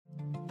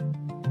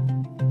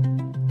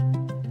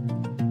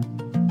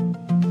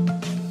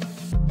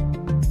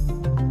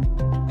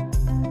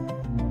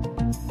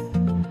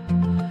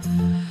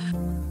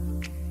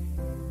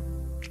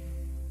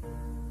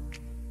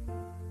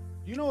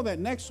that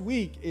next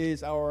week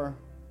is our,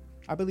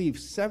 I believe,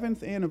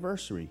 7th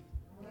anniversary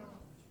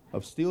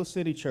of Steel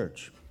City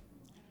Church.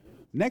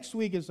 Next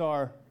week is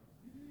our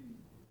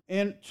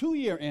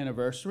 2-year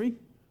anniversary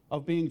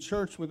of being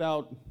church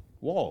without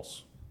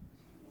walls,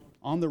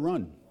 on the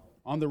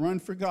run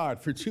for God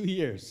for 2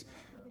 years.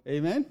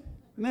 Amen?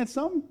 Isn't that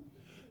something?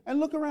 And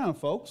look around,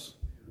 folks.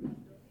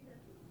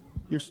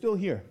 You're still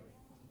here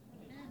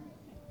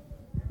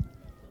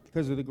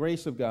because of the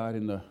grace of God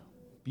and the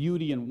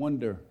beauty and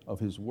wonder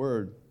of His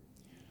Word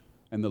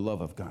and the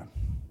love of God.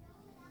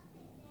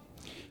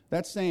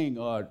 That saying,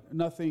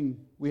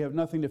 we have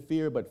nothing to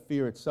fear, but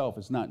fear itself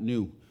is not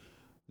new.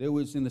 There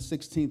was in the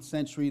 16th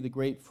century the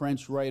great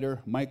French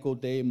writer Michel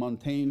de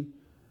Montaigne.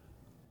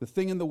 The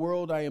thing in the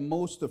world I am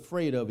most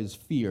afraid of is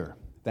fear,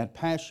 that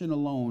passion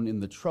alone in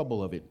the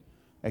trouble of it,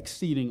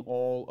 exceeding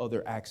all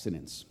other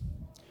accidents.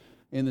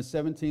 In the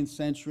 17th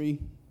century,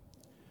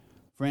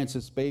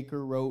 Francis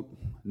Bacon wrote,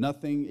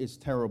 "Nothing is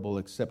terrible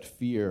except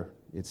fear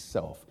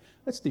itself."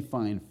 Let's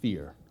define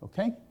fear,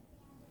 okay?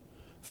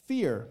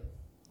 Fear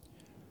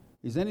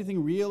is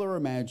anything real or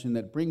imagined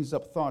that brings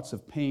up thoughts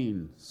of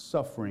pain,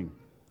 suffering,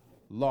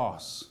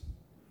 loss,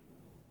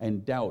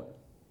 and doubt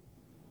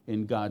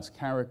in God's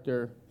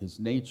character, His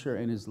nature,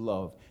 and His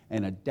love,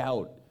 and a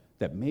doubt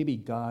that maybe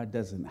God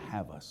doesn't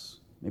have us.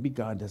 Maybe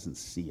God doesn't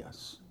see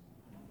us.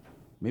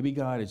 Maybe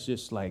God is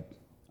just like,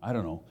 I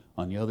don't know,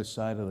 on the other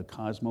side of the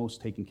cosmos,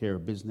 taking care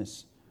of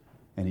business,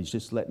 and He's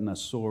just letting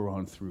us soar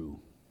on through.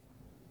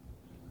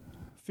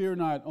 Fear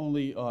not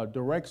only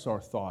directs our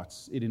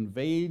thoughts, it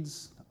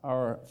invades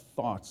our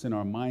thoughts and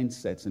our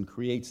mindsets and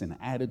creates an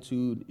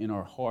attitude in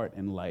our heart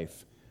and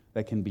life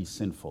that can be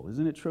sinful.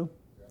 Isn't it true?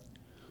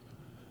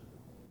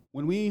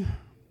 When we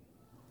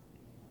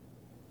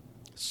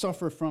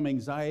suffer from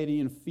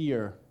anxiety and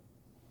fear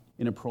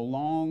in a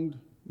prolonged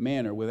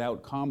manner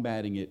without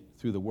combating it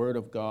through the Word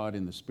of God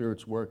and the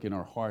Spirit's work in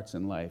our hearts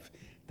and life,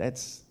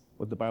 that's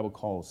what the Bible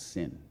calls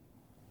sin.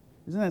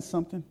 Isn't that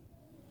something?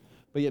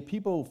 But yet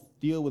people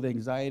deal with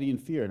anxiety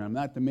and fear, and I'm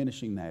not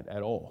diminishing that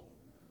at all.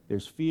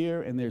 There's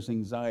fear and there's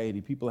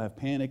anxiety. People have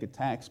panic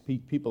attacks.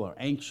 People are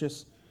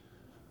anxious.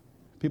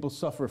 People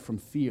suffer from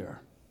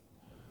fear.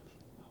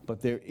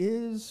 But there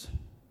is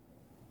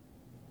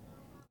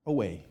a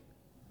way.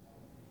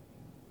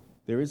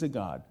 There is a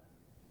God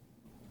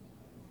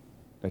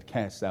that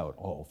casts out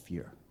all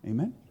fear.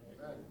 Amen?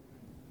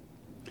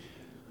 Amen.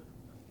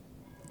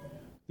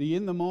 The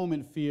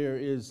in-the-moment fear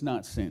is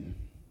not sin.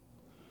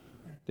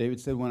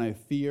 David said, when I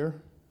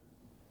fear,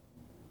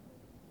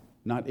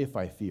 not if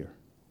I fear.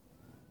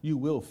 You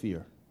will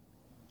fear.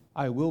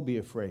 I will be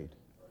afraid.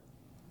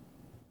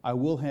 I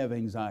will have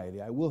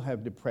anxiety. I will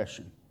have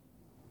depression.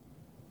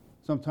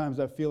 Sometimes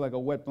I feel like a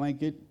wet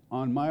blanket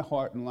on my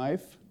heart and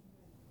life.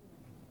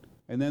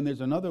 And then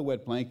there's another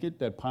wet blanket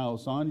that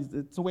piles on.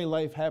 It's the way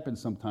life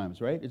happens sometimes,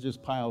 right? It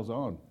just piles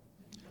on.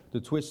 The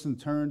twists and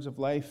turns of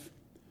life,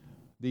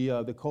 the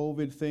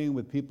COVID thing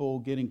with people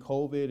getting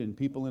COVID and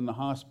people in the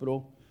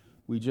hospital.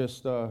 We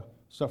just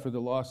suffered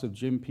the loss of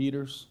Jim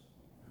Peters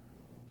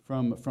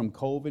from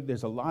COVID.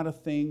 There's a lot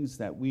of things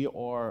that we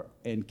are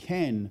and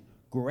can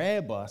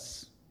grab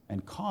us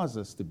and cause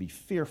us to be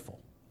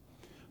fearful.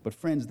 But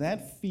friends,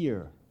 that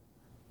fear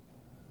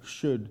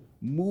should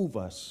move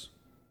us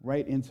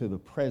right into the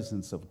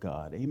presence of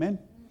God. Amen?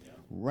 Yeah.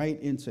 Right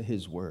into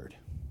His Word.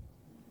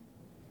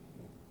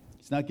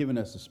 He's not giving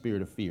us a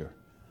spirit of fear,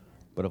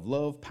 but of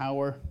love,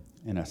 power,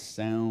 and a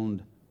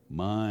sound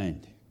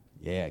mind.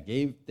 Yeah,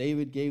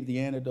 David gave the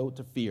antidote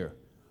to fear.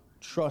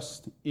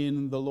 Trust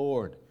in the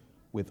Lord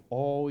with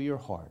all your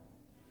heart.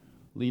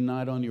 Lean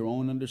not on your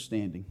own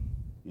understanding.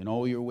 In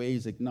all your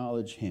ways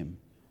acknowledge Him,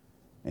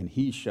 and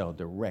He shall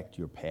direct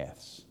your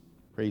paths.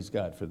 Praise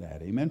God for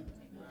that. Amen?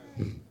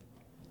 Amen.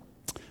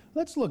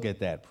 Let's look at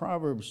that.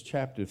 Proverbs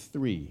chapter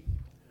 3.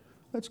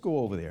 Let's go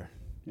over there.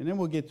 And then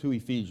we'll get to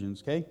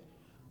Ephesians, okay?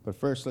 But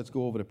first, let's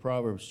go over to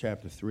Proverbs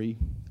chapter 3.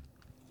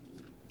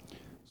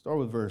 Start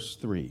with verse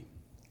 3.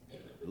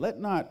 Let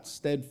not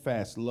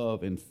steadfast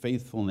love and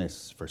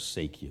faithfulness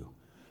forsake you.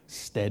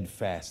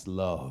 Steadfast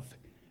love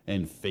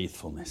and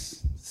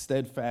faithfulness.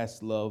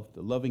 Steadfast love,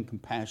 the loving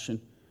compassion,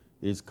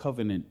 is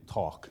covenant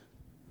talk.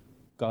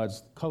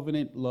 God's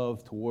covenant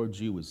love towards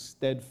you is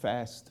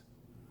steadfast,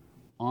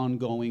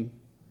 ongoing,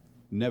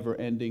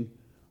 never-ending,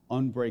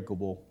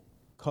 unbreakable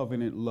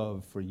covenant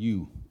love for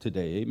you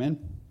today. Amen?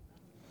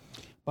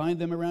 Bind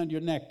them around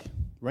your neck.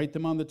 Write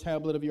them on the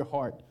tablet of your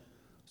heart,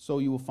 so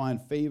you will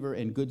find favor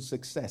and good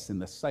success in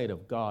the sight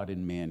of God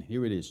and man.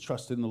 Here it is.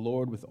 Trust in the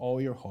Lord with all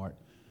your heart.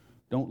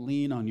 Don't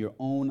lean on your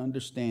own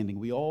understanding.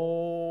 We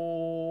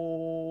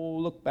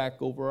all look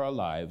back over our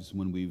lives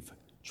when we've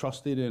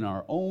trusted in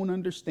our own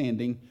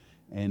understanding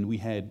and we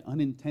had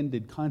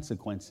unintended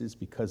consequences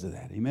because of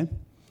that. Amen?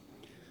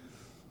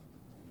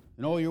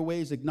 In all your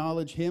ways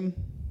acknowledge Him,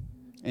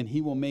 and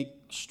He will make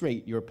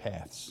straight your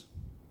paths.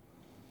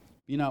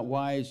 Be not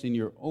wise in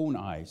your own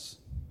eyes.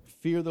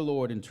 Fear the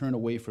Lord and turn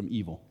away from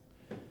evil.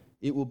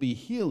 It will be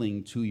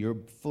healing to your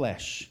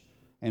flesh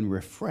and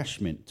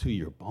refreshment to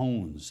your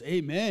bones.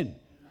 Amen.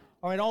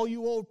 All right, all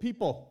you old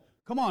people,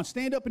 come on,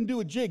 stand up and do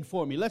a jig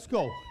for me. Let's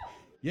go.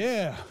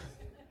 Yeah.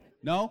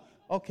 No?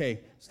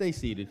 Okay, stay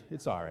seated.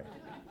 It's all right.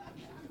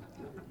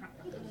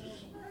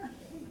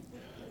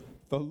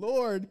 The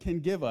Lord can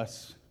give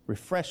us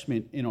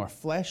refreshment in our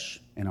flesh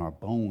and our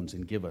bones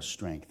and give us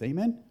strength.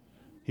 Amen?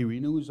 He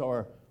renews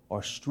our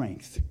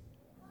strength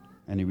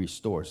and he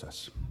restores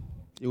us.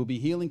 It will be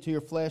healing to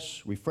your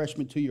flesh,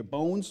 refreshment to your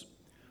bones.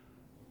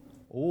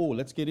 Oh,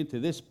 let's get into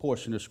this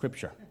portion of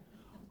Scripture.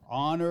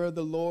 Honor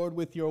the Lord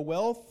with your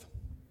wealth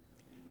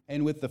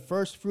and with the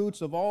first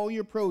fruits of all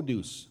your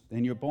produce.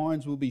 Then your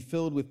barns will be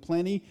filled with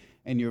plenty,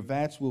 and your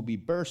vats will be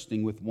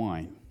bursting with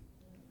wine.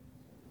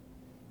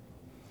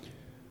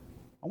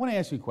 I want to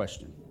ask you a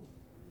question,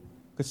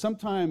 because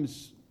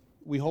sometimes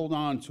we hold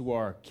on to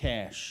our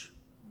cash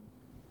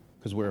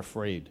because we're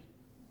afraid.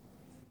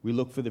 We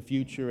look for the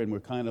future, and we're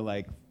kind of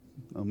like,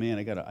 oh man,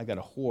 I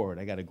gotta hoard,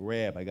 I gotta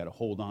grab, I gotta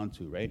hold on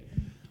to, right?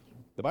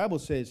 The Bible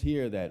says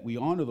here that we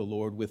honor the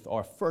Lord with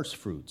our first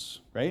fruits,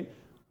 right?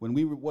 When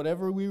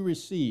whatever we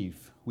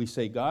receive, we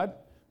say, God,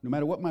 no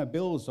matter what my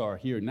bills are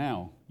here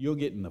now, you're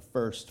getting the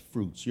first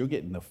fruits. You're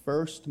getting the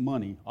first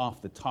money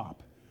off the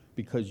top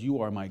because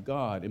you are my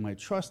God. And my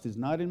trust is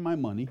not in my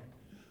money.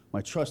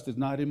 My trust is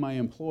not in my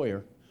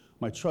employer.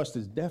 My trust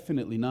is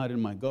definitely not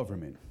in my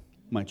government.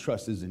 My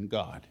trust is in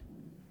God.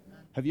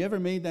 Have you ever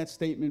made that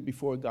statement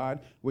before God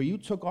where you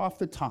took off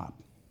the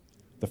top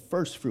the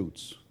first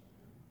fruits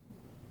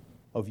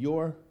of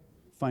your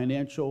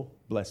financial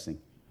blessing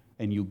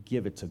and you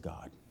give it to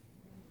God?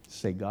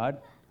 Say,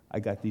 God,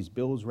 I got these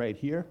bills right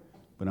here,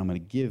 but I'm going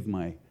to give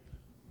my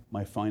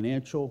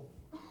financial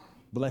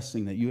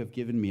blessing that you have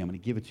given me, I'm going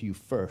to give it to you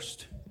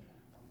first.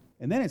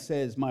 And then it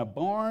says, my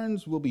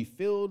barns will be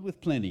filled with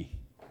plenty,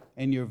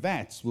 and your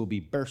vats will be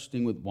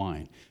bursting with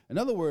wine. In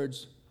other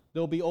words,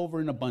 there'll be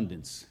over in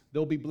abundance.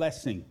 There'll be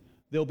blessing.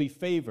 There'll be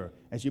favor.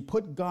 As you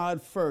put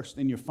God first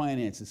in your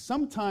finances.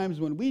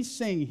 Sometimes when we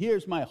sing,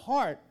 here's my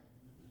heart,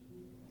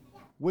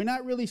 we're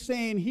not really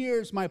saying,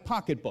 here's my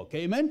pocketbook.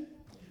 Amen?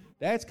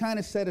 That's kind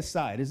of set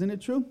aside. Isn't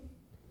it true?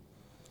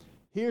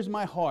 Here's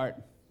my heart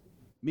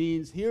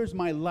means here's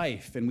my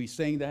life. And we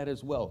sing that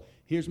as well.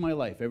 Here's my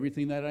life,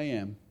 everything that I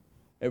am,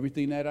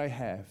 everything that I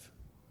have,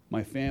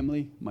 my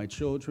family, my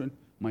children,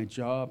 my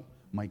job,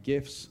 my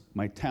gifts,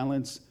 my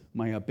talents,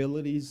 my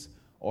abilities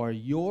are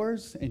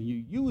yours, and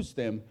you use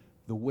them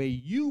the way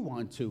you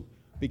want to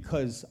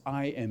because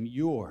I am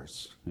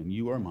yours and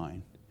you are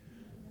mine.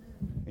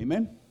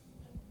 Amen?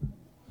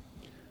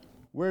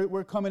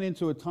 We're coming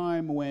into a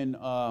time when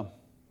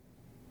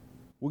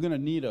we're going to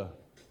need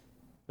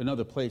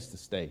another place to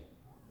stay.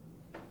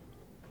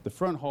 The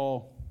front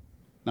hall,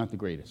 not the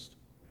greatest.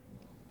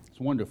 It's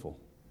wonderful.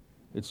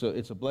 It's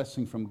a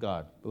blessing from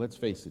God. But let's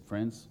face it,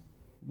 friends,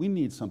 we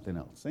need something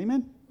else.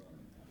 Amen?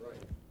 Right.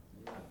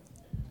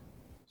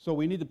 So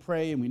we need to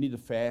pray and we need to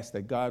fast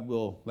that God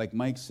will, like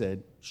Mike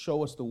said,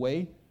 show us the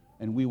way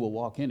and we will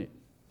walk in it.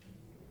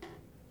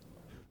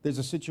 There's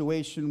a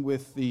situation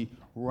with the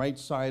right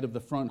side of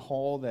the front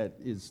hall that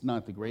is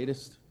not the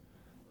greatest.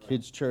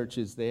 Kids' church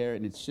is there,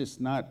 and it's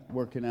just not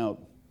working out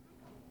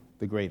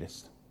the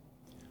greatest.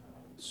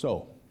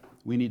 So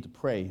we need to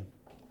pray,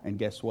 and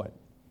guess what?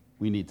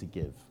 We need to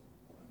give.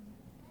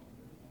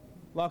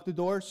 Lock the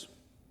doors.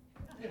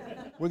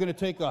 We're going to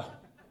take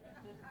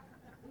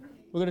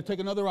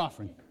another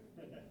offering.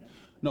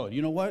 No,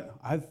 you know what?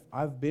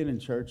 I've been in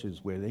churches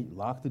where they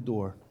lock the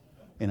door,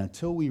 and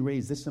until we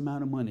raise this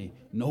amount of money,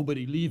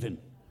 nobody leaving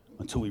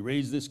until we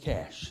raise this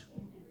cash.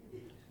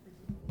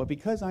 But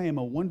because I am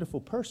a wonderful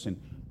person,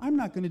 I'm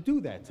not going to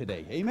do that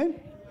today. Amen?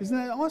 Isn't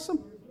that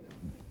awesome?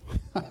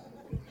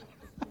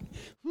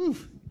 Whew.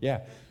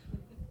 Yeah.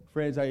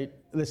 Friends,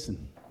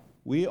 listen,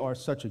 we are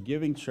such a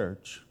giving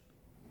church.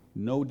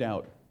 No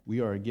doubt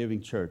we are a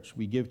giving church.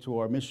 We give to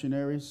our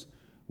missionaries.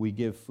 We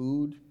give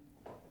food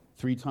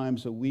 3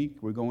 times a week.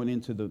 We're going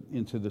into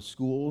the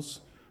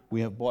schools.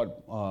 We have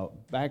bought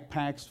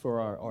backpacks for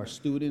our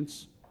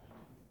students.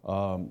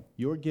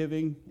 Your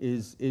giving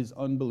is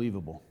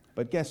unbelievable.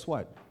 But guess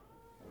what?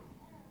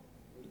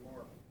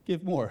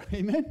 Give more.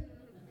 Amen?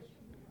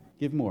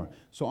 Give more.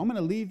 So I'm going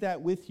to leave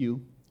that with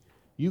you.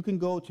 You can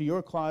go to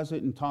your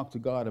closet and talk to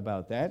God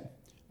about that,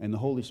 and the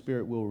Holy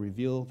Spirit will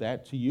reveal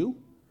that to you.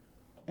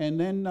 And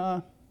then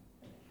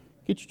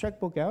get your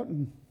checkbook out,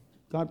 and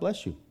God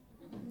bless you.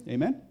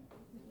 Amen?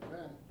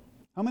 Amen.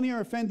 How many are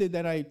offended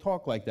that I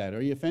talk like that?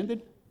 Are you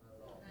offended?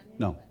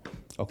 No.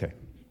 Okay.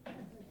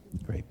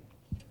 Great.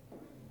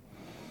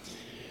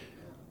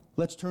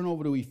 Let's turn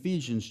over to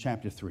Ephesians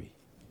chapter 3,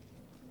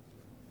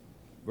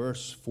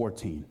 verse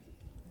 14.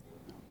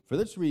 For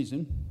this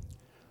reason,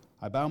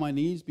 I bow my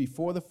knees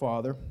before the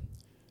Father,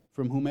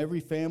 from whom every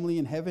family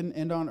in heaven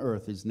and on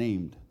earth is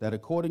named, that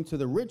according to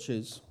the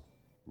riches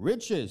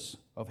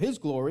of his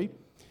glory,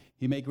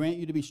 he may grant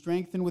you to be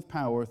strengthened with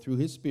power through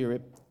his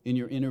Spirit in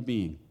your inner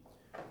being,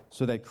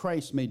 so that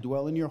Christ may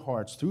dwell in your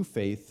hearts through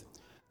faith,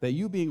 that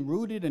you, being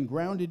rooted and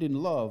grounded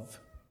in love,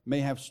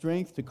 may have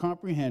strength to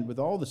comprehend with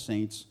all the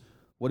saints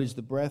what is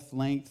the breadth,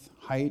 length,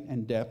 height,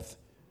 and depth,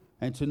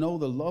 and to know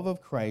the love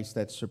of Christ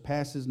that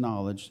surpasses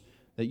knowledge,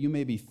 that you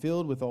may be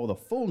filled with all the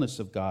fullness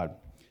of God.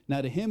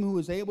 Now to him who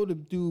is able to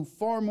do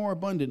far more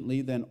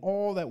abundantly than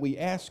all that we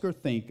ask or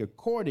think,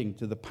 according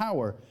to the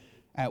power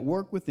at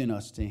work within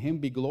us, to him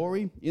be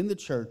glory in the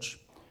church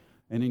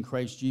and in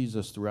Christ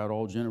Jesus throughout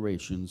all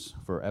generations,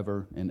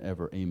 forever and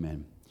ever.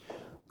 Amen.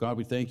 God,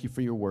 we thank you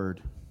for your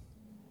word.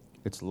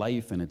 It's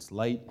life and it's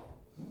light,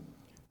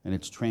 and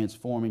it's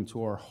transforming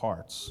to our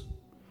hearts.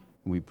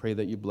 And we pray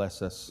that you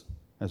bless us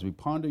as we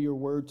ponder your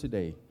word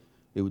today.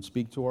 It would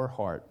speak to our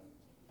heart,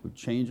 would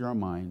change our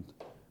mind,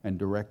 and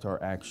direct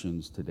our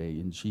actions today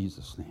in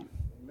Jesus' name.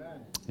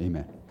 Amen.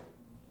 Amen.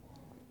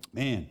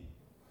 Man,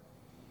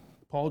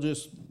 Paul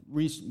just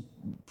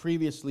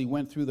previously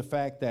went through the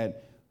fact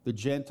that the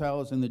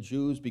Gentiles and the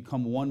Jews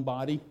become one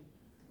body,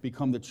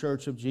 become the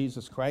church of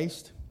Jesus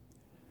Christ.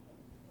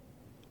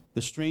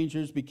 The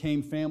strangers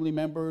became family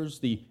members.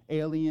 The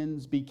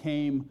aliens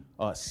became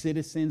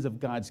citizens of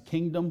God's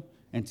kingdom.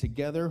 And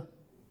together,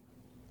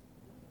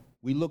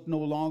 we look no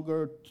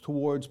longer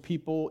towards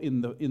people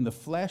in the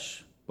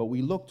flesh, but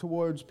we look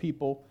towards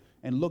people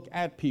and look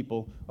at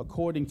people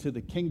according to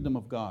the kingdom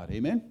of God.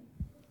 Amen?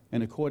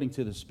 And according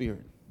to the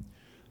Spirit.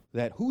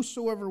 That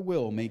whosoever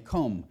will may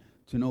come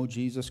to know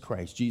Jesus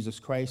Christ. Jesus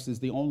Christ is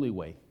the only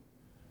way.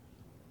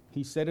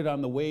 He said it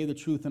on the way, the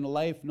truth, and the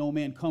life. No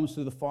man comes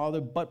to the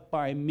Father but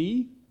by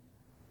me.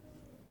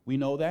 We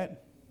know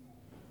that.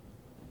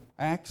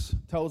 Acts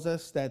tells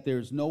us that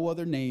there's no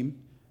other name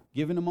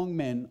given among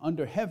men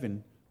under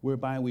heaven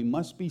whereby we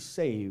must be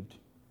saved.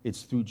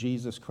 It's through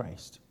Jesus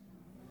Christ.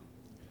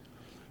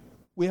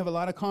 We have a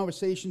lot of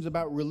conversations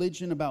about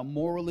religion, about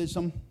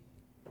moralism,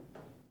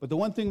 but the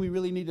one thing we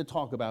really need to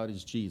talk about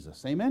is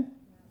Jesus. Amen?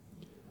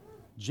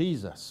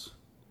 Jesus,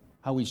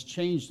 how he's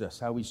changed us,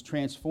 how he's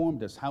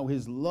transformed us, how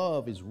his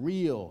love is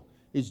real,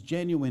 is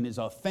genuine, is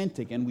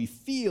authentic, and we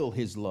feel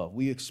his love.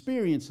 We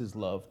experience his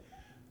love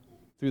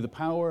through the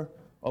power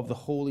of the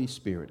Holy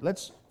Spirit.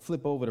 Let's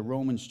flip over to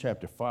Romans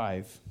chapter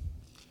 5,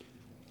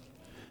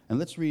 and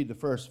let's read the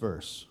first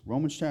verse.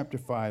 Romans chapter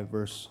 5,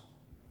 verse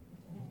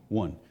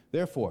 1.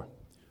 Therefore,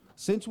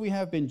 since we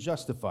have been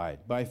justified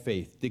by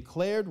faith,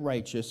 declared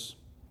righteous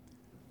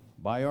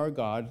by our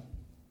God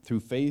through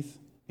faith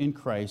in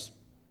Christ,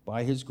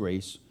 by his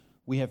grace,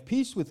 we have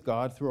peace with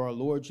God through our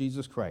Lord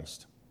Jesus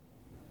Christ.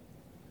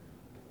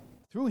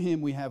 Through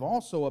him we have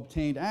also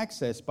obtained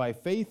access by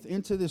faith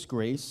into this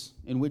grace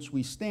in which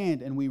we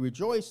stand, and we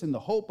rejoice in the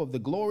hope of the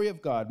glory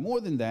of God.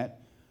 More than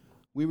that,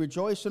 we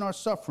rejoice in our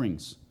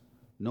sufferings,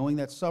 knowing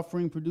that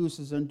suffering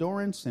produces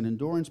endurance, and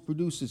endurance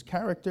produces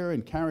character,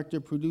 and character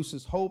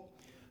produces hope.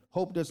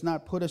 Hope does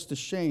not put us to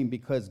shame,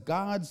 because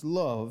God's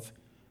love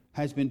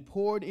has been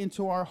poured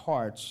into our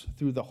hearts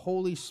through the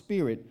Holy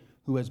Spirit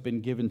who has been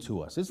given to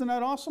us. Isn't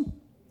that awesome?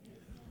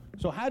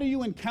 So how do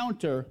you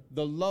encounter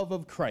the love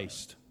of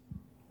Christ?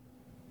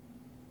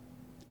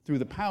 Through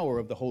the power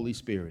of the Holy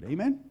Spirit.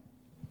 Amen?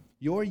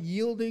 You're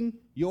yielding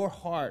your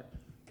heart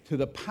to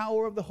the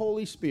power of the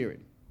Holy Spirit,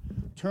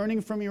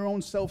 turning from your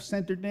own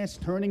self-centeredness,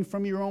 turning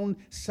from your own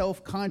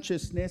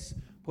self-consciousness,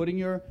 putting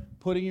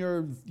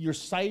your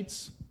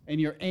sights and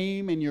your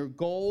aim and your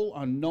goal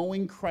on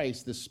knowing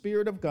Christ. The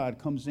Spirit of God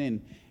comes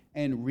in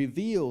and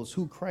reveals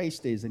who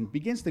Christ is and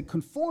begins to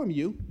conform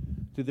you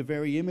to the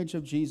very image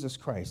of Jesus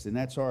Christ. And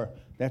that's our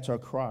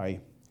cry,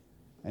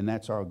 and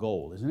that's our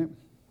goal, isn't it?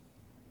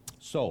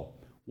 So,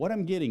 what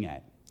I'm getting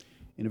at,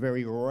 in a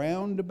very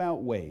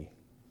roundabout way,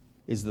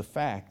 is the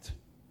fact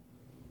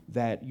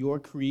that your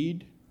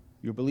creed,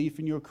 your belief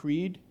in your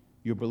creed,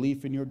 your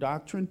belief in your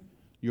doctrine,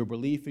 your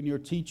belief in your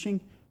teaching,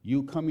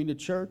 you coming to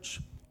church,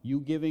 you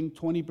giving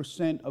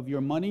 20% of your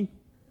money,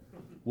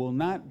 will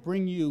not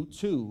bring you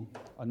to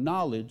a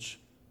knowledge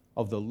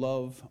of the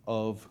love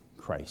of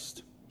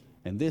Christ.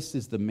 And this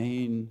is the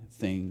main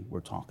thing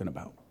we're talking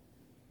about.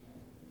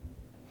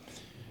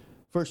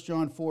 1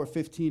 John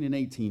 4:15 and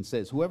 18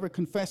 says, whoever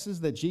confesses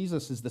that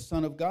Jesus is the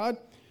Son of God,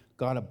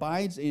 God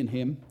abides in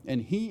him,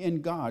 and he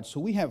in God. So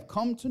we have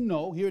come to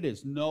know, here it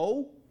is,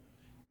 know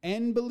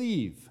and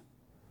believe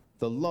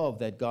the love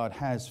that God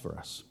has for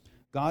us.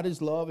 God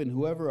is love, and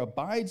whoever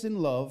abides in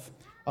love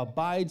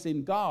abides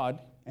in God,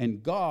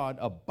 and God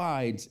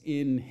abides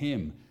in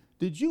him.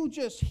 Did you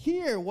just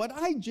hear what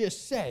I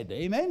just said?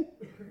 Amen?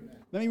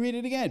 Let me read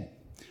it again.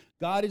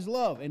 God is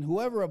love, and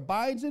whoever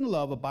abides in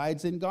love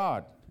abides in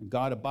God, and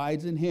God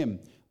abides in him.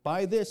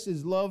 By this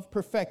is love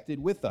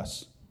perfected with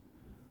us,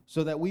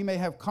 so that we may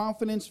have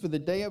confidence for the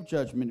day of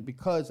judgment,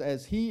 because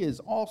as he is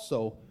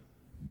also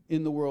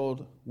in the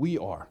world, we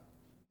are.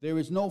 There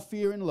is no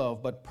fear in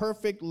love, but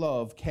perfect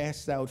love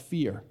casts out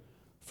fear.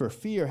 For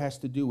fear has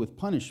to do with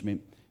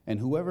punishment, and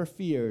whoever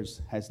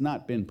fears has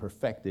not been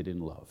perfected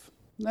in love.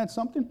 Isn't that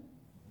something?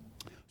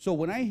 So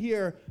when I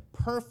hear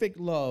perfect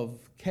love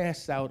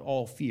casts out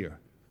all fear,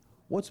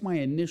 what's my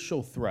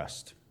initial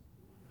thrust?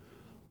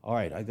 All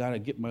right, I got to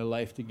get my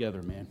life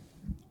together, man.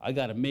 I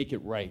got to make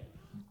it right.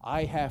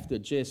 I have to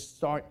just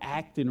start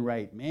acting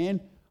right,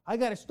 man. I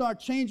got to start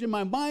changing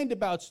my mind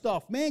about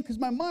stuff, man, because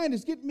my mind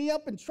is getting me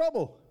up in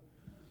trouble.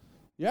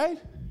 Right?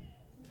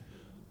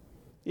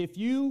 If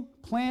you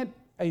plant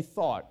a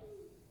thought,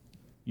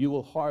 you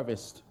will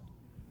harvest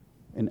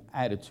an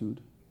attitude.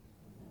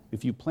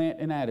 If you plant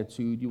an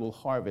attitude, you will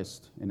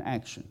harvest an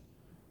action.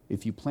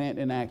 If you plant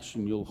an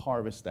action, you'll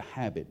harvest a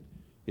habit.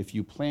 If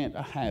you plant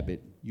a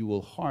habit, you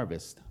will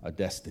harvest a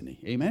destiny.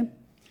 Amen?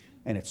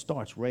 And it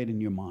starts right in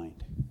your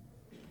mind.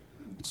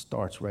 It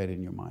starts right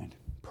in your mind.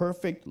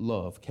 Perfect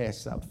love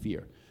casts out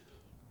fear.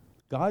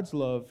 God's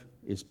love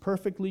is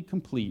perfectly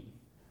complete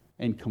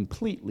and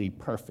completely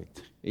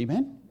perfect.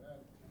 Amen?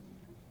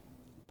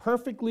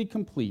 Perfectly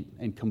complete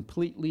and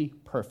completely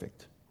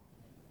perfect.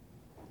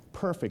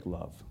 Perfect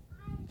love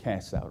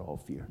casts out all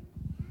fear.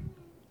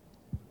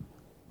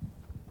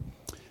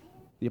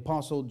 The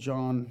Apostle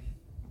John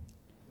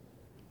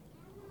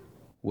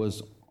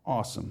was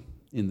awesome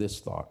in this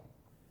thought.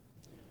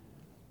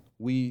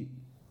 We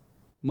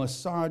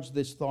massage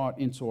this thought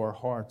into our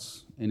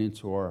hearts and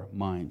into our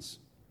minds.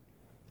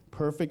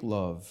 Perfect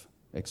love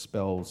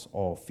expels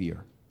all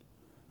fear.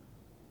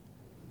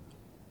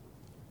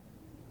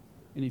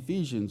 In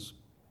Ephesians,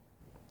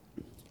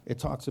 it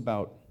talks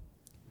about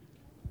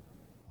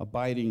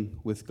abiding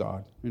with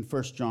God. In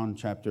 1 John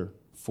chapter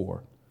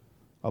 4,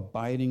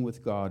 abiding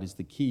with God is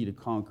the key to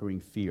conquering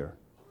fear.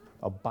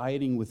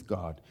 Abiding with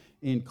God.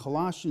 In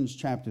Colossians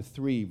chapter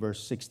 3,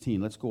 verse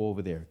 16, let's go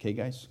over there, okay,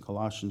 guys?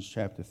 Colossians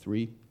chapter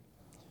 3.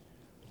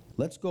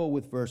 Let's go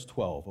with verse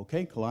 12,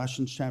 okay?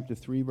 Colossians chapter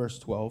 3, verse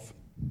 12.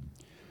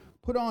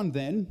 Put on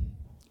then,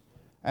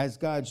 as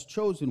God's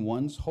chosen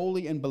ones,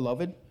 holy and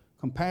beloved,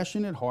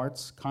 compassionate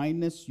hearts,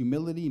 kindness,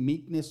 humility,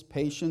 meekness,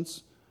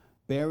 patience,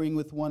 bearing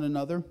with one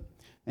another.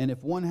 And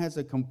if one has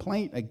a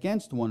complaint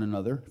against one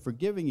another,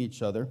 forgiving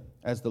each other,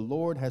 as the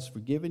Lord has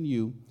forgiven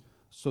you,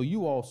 so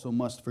you also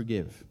must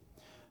forgive.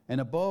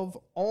 And above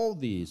all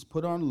these,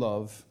 put on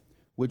love,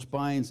 which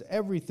binds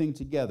everything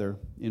together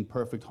in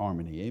perfect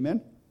harmony.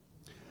 Amen?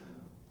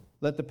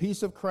 Let the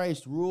peace of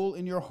Christ rule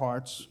in your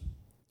hearts,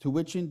 to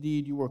which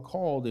indeed you were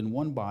called in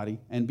one body,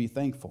 and be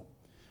thankful.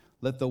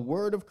 Let the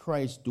word of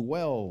Christ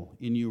dwell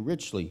in you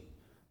richly,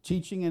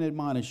 teaching and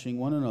admonishing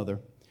one another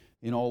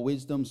in all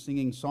wisdom,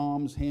 singing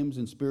psalms, hymns,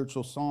 and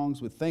spiritual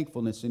songs with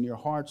thankfulness in your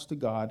hearts to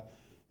God.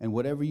 And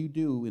whatever you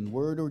do in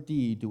word or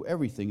deed, do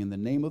everything in the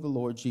name of the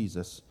Lord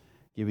Jesus,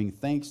 giving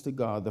thanks to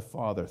God the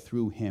Father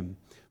through him.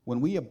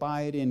 When we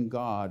abide in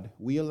God,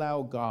 we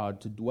allow God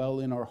to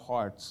dwell in our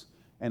hearts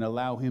and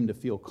allow him to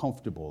feel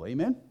comfortable.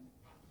 Amen?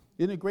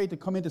 Isn't it great to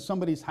come into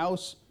somebody's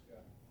house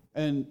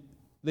and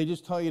they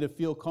just tell you to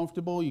feel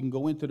comfortable? You can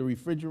go into the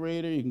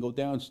refrigerator, you can go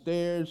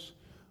downstairs.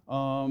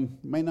 You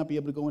might not be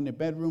able to go in their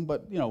bedroom,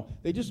 but,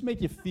 they just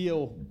make you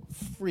feel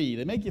free.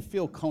 They make you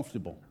feel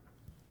comfortable,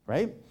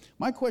 right?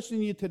 My question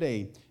to you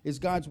today, is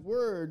God's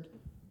word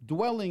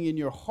dwelling in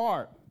your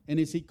heart, and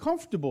is he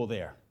comfortable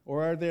there?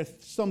 Or are there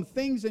some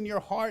things in your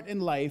heart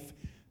and life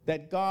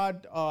that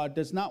God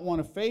does not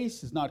want to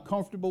face, is not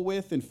comfortable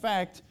with, in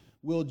fact,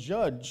 will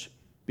judge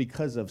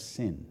because of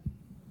sin?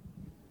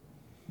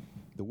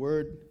 The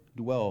word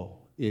dwell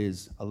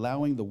is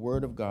allowing the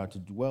word of God to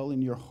dwell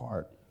in your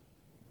heart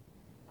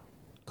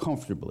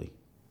comfortably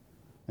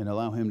and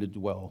allow him to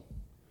dwell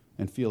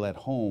and feel at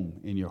home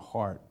in your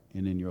heart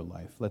and in your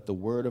life. Let the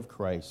word of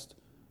Christ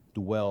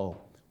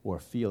dwell or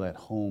feel at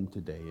home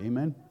today.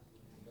 Amen?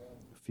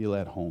 Feel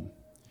at home.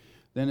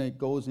 Then it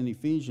goes in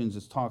Ephesians,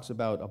 it talks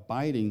about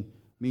abiding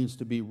means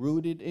to be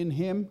rooted in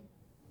him,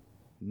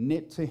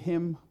 knit to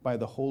him by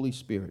the Holy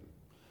Spirit.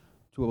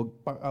 To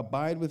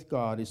abide with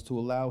God is to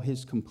allow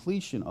his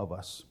completion of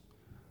us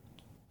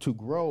to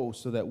grow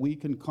so that we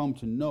can come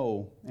to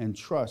know and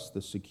trust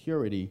the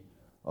security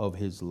of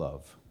his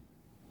love.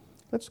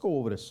 Let's go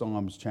over to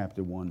Psalms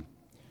chapter 1.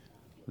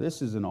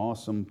 This is an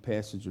awesome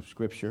passage of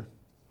Scripture,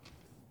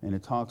 and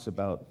it talks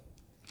about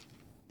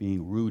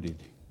being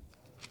rooted.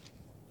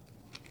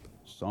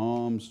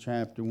 Psalms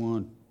chapter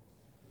 1.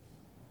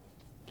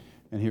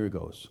 And here it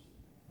goes.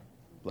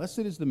 Blessed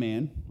is the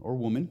man or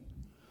woman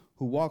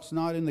who walks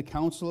not in the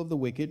counsel of the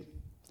wicked,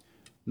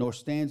 nor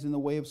stands in the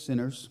way of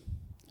sinners,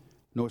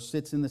 nor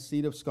sits in the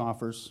seat of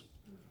scoffers,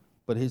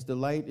 but his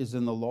delight is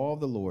in the law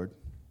of the Lord,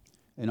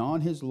 and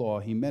on his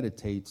law he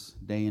meditates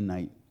day and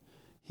night.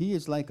 He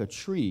is like a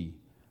tree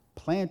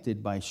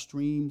planted by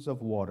streams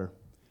of water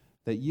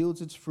that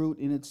yields its fruit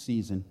in its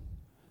season,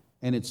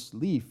 and its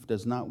leaf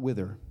does not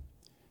wither.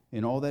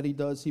 In all that he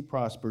does, he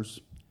prospers.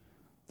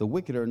 The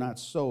wicked are not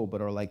so,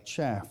 but are like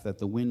chaff that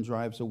the wind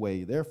drives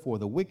away. Therefore,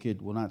 the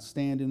wicked will not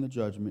stand in the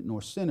judgment,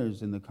 nor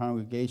sinners in the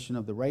congregation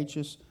of the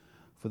righteous.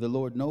 For the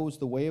Lord knows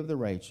the way of the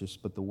righteous,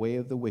 but the way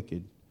of the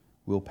wicked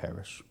will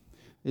perish.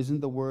 Isn't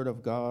the word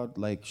of God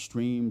like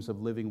streams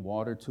of living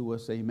water to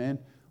us? Amen.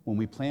 When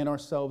we plant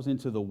ourselves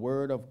into the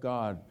word of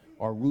God,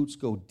 our roots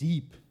go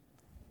deep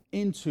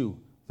into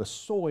the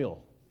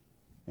soil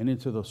and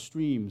into the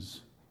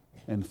streams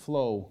and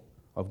flow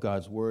of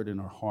God's word in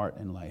our heart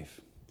and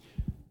life.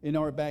 In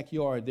our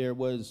backyard,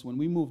 when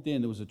we moved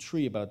in, there was a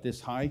tree about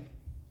this high.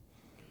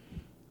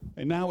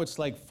 And now it's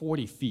like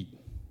 40 feet,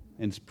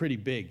 and it's pretty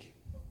big.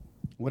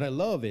 What I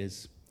love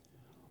is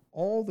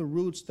all the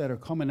roots that are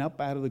coming up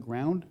out of the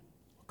ground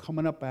are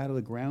coming up out of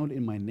the ground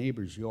in my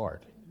neighbor's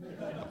yard,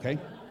 okay?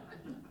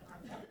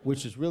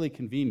 Which is really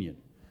convenient.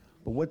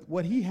 But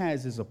what he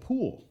has is a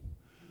pool.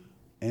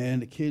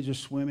 And the kids are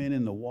swimming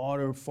and the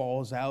water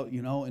falls out,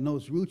 and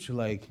those roots are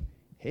like,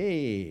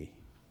 hey,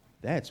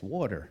 that's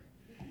water.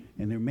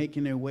 And they're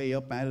making their way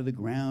up out of the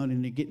ground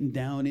and they're getting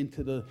down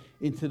into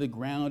the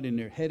ground and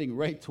they're heading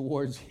right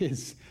towards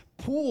his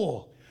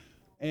pool.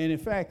 And in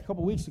fact, a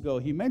couple weeks ago,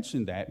 he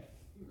mentioned that.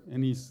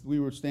 And we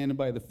were standing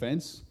by the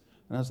fence.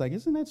 And I was like,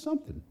 isn't that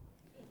something?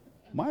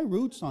 My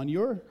roots on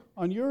your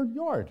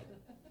yard.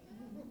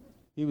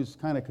 He was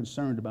kind of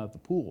concerned about the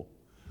pool.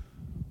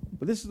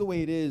 But this is the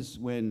way it is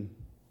when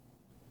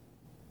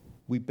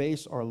we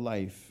base our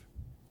life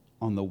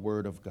on the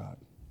Word of God.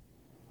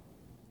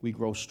 We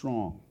grow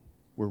strong.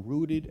 We're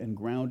rooted and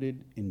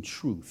grounded in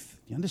truth.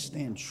 You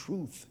understand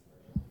truth?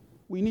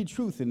 We need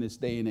truth in this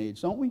day and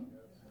age, don't we?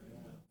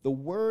 The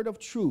word of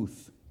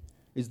truth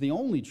is the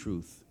only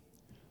truth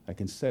that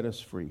can set us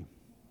free.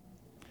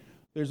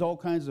 There's all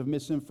kinds of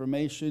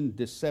misinformation,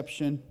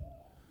 deception,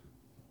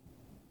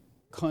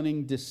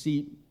 cunning,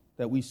 deceit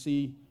that we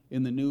see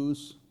in the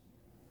news.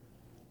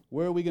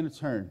 Where are we going to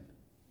turn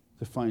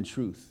to find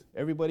truth?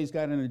 Everybody's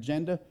got an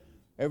agenda.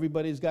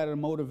 Everybody's got a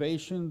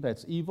motivation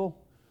that's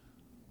evil.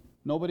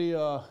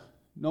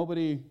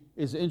 Nobody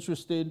is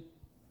interested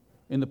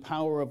in the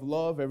power of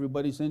love.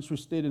 Everybody's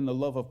interested in the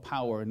love of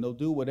power, and they'll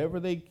do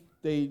whatever they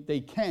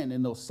can,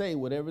 and they'll say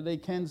whatever they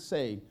can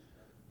say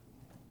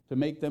to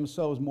make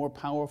themselves more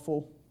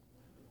powerful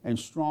and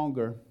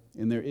stronger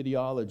in their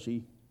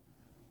ideology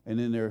and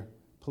in their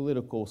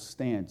political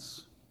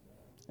stance.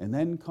 And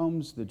then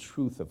comes the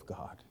truth of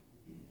God.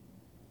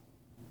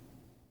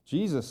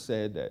 Jesus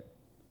said that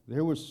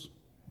there was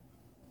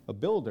a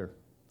builder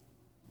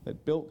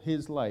that built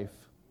his life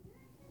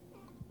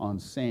on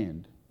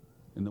sand.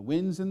 And the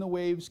winds and the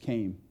waves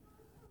came,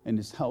 and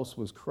his house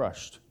was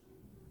crushed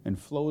and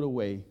flowed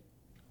away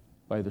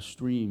by the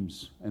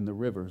streams and the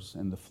rivers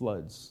and the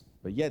floods.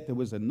 But yet there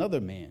was another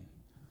man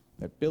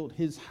that built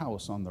his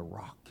house on the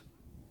rock.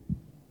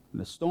 And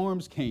the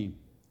storms came,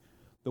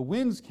 the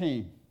winds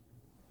came,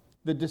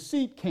 the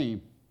deceit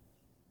came,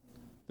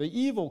 the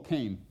evil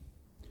came,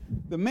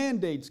 the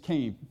mandates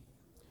came,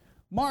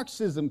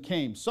 Marxism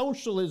came,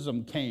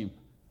 socialism came,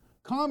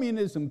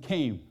 communism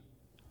came.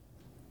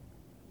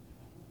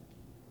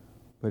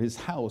 But his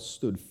house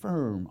stood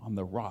firm on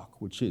the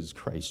rock, which is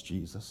Christ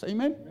Jesus.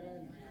 Amen?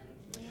 Amen.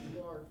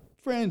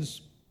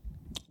 Friends,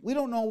 we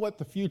don't know what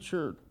the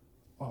future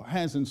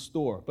has in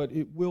store, but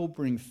it will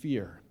bring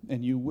fear,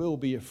 and you will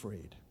be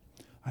afraid.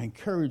 I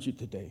encourage you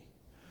today,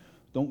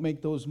 don't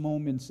make those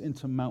moments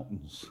into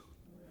mountains,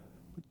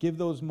 but give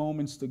those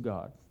moments to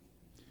God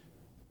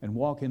and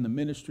walk in the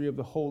ministry of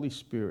the Holy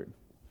Spirit,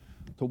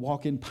 to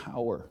walk in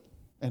power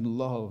and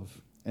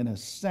love and a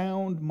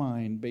sound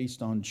mind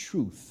based on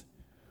truth,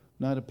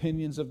 not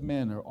opinions of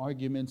men or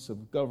arguments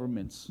of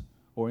governments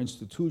or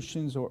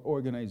institutions or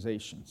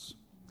organizations,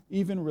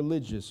 even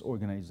religious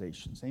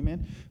organizations,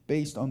 amen,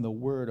 based on the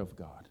Word of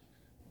God.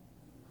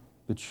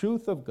 The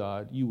truth of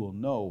God you will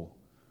know,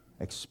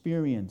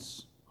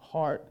 experience,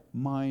 heart,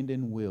 mind,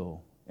 and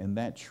will, and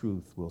that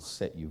truth will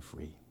set you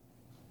free.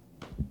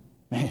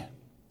 Man,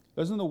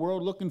 isn't the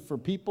world looking for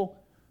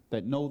people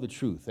that know the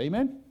truth?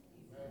 Amen?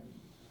 Amen.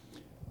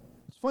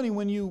 It's funny,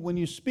 when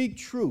you speak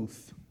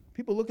truth,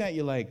 people look at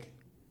you like,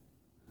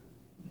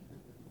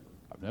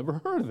 I've never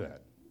heard of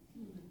that.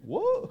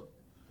 Whoa.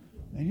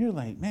 And you're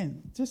like,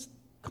 man, just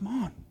come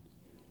on.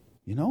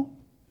 You know?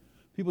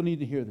 People need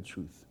to hear the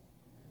truth.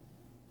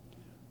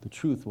 The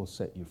truth will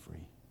set you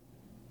free.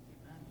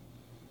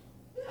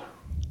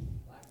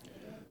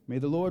 May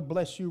the Lord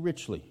bless you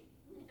richly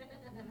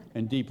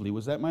and deeply.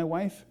 Was that my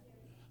wife?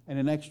 And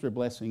an extra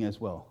blessing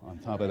as well on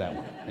top of that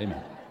one.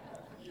 Amen.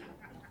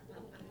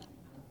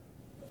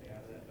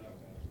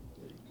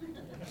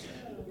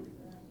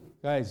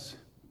 Guys,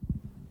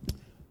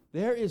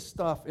 there is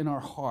stuff in our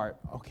heart,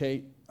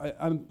 okay?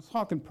 I'm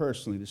talking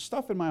personally. There's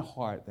stuff in my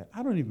heart that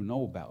I don't even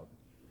know about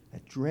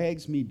that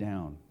drags me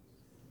down,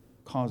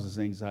 causes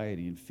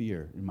anxiety and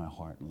fear in my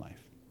heart and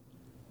life.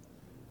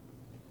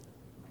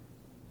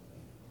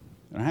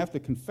 And I have to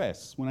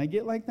confess, when I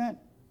get like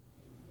that,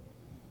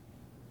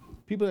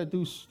 people that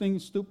do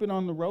things stupid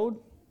on the road,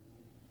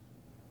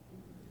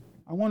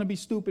 I want to be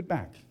stupid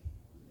back.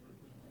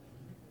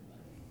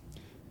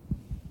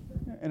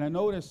 And I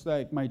noticed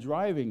that my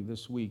driving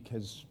this week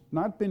has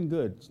not been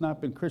good. It's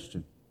not been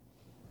Christian.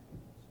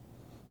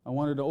 I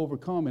wanted to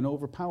overcome and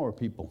overpower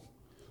people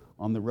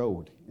on the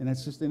road. And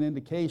that's just an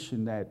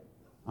indication that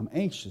I'm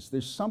anxious.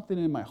 There's something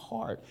in my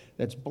heart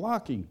that's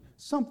blocking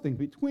something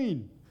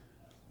between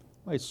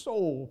my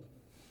soul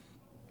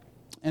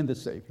and the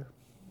Savior.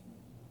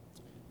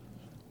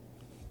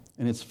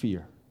 And it's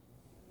fear.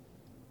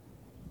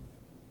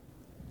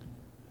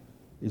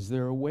 Is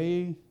there a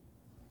way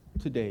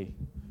today,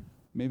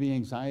 maybe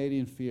anxiety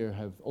and fear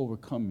have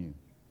overcome you,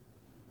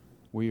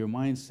 where your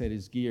mindset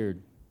is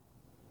geared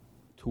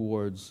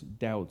towards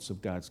doubts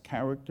of God's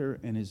character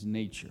and His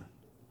nature,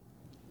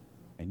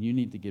 and you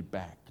need to get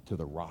back to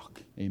the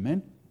rock?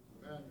 Amen?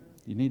 Amen.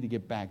 You need to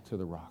get back to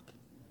the rock.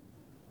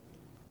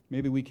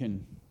 Maybe we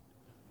can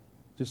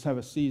just have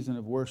a season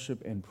of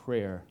worship and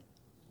prayer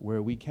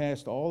where we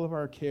cast all of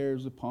our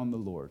cares upon the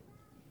Lord.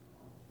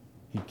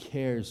 He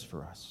cares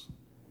for us.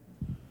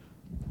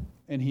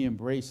 And he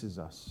embraces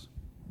us.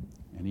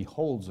 And he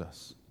holds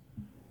us.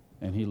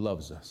 And he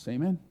loves us.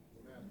 Amen?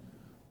 Amen.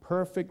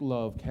 Perfect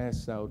love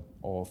casts out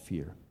all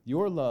fear.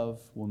 Your love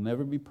will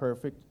never be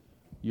perfect.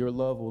 Your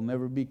love will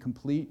never be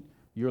complete.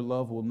 Your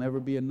love will never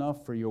be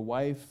enough for your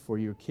wife, for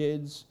your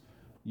kids.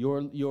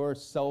 Your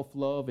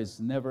self-love is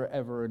never,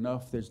 ever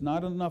enough. There's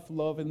not enough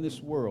love in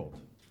this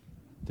world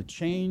to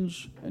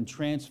change and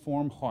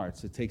transform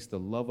hearts. It takes the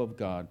love of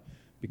God,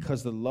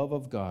 because the love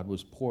of God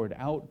was poured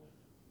out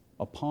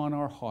upon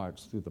our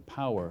hearts through the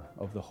power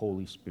of the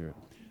Holy Spirit.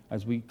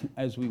 As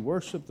we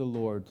worship the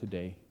Lord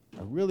today,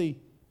 I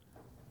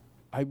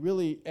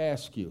really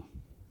ask you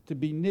to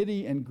be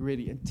nitty and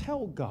gritty and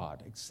tell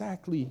God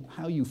exactly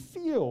how you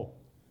feel.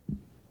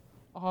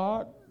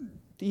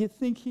 Do you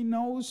think he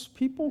knows,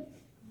 people?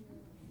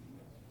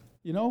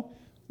 You know,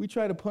 we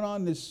try to put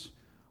on this,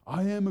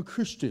 I am a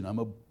Christian. I'm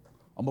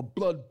a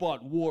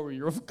blood-bought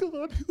warrior of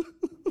God.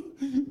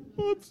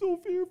 I'm so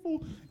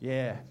fearful.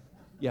 Yeah,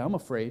 I'm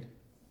afraid.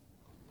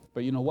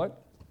 But you know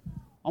what?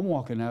 I'm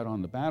walking out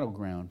on the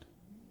battleground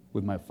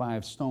with my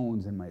 5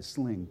 stones and my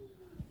sling,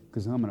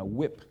 because I'm going to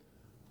whip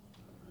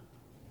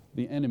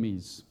the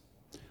enemy's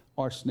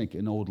arsenic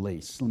and old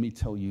lace. Let me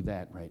tell you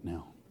that right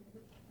now.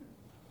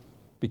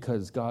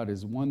 Because God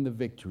has won the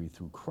victory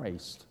through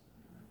Christ.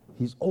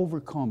 He's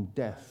overcome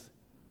death,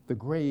 the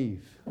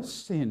grave,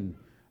 sin,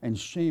 and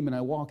shame, and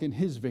I walk in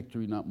his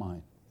victory, not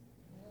mine.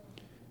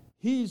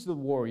 He's the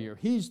warrior,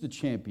 he's the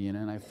champion,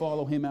 and I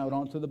follow him out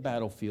onto the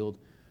battlefield,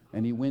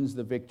 and he wins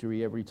the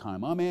victory every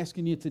time. I'm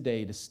asking you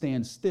today to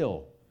stand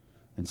still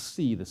and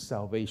see the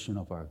salvation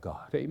of our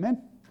God.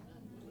 Amen?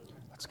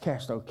 Let's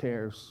cast our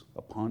cares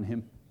upon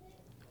him.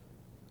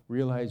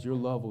 Realize your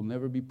love will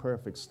never be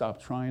perfect.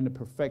 Stop trying to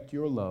perfect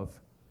your love.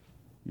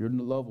 Your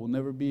love will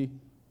never be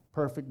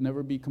perfect,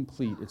 never be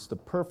complete. It's the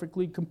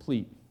perfectly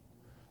complete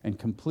and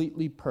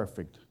completely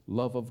perfect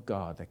love of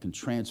God that can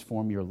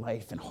transform your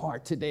life and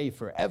heart today,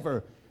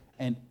 forever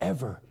and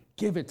ever.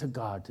 Give it to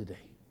God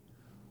today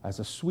as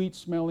a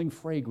sweet-smelling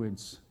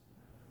fragrance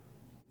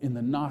in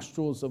the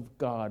nostrils of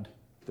God,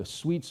 the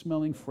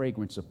sweet-smelling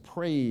fragrance of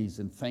praise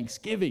and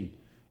thanksgiving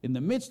in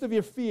the midst of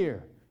your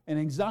fear and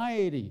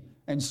anxiety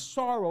and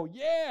sorrow.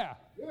 Yeah.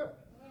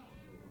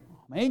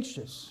 I'm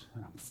anxious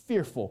and I'm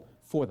fearful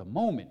for the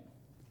moment.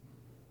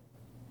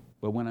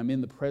 But when I'm in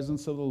the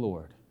presence of the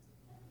Lord,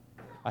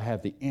 I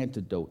have the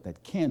antidote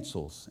that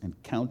cancels and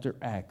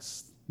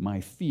counteracts my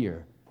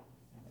fear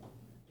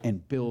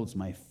and builds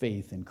my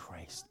faith in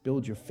Christ.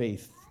 Build your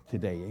faith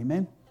today,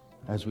 amen?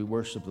 As we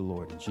worship the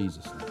Lord in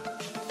Jesus' name.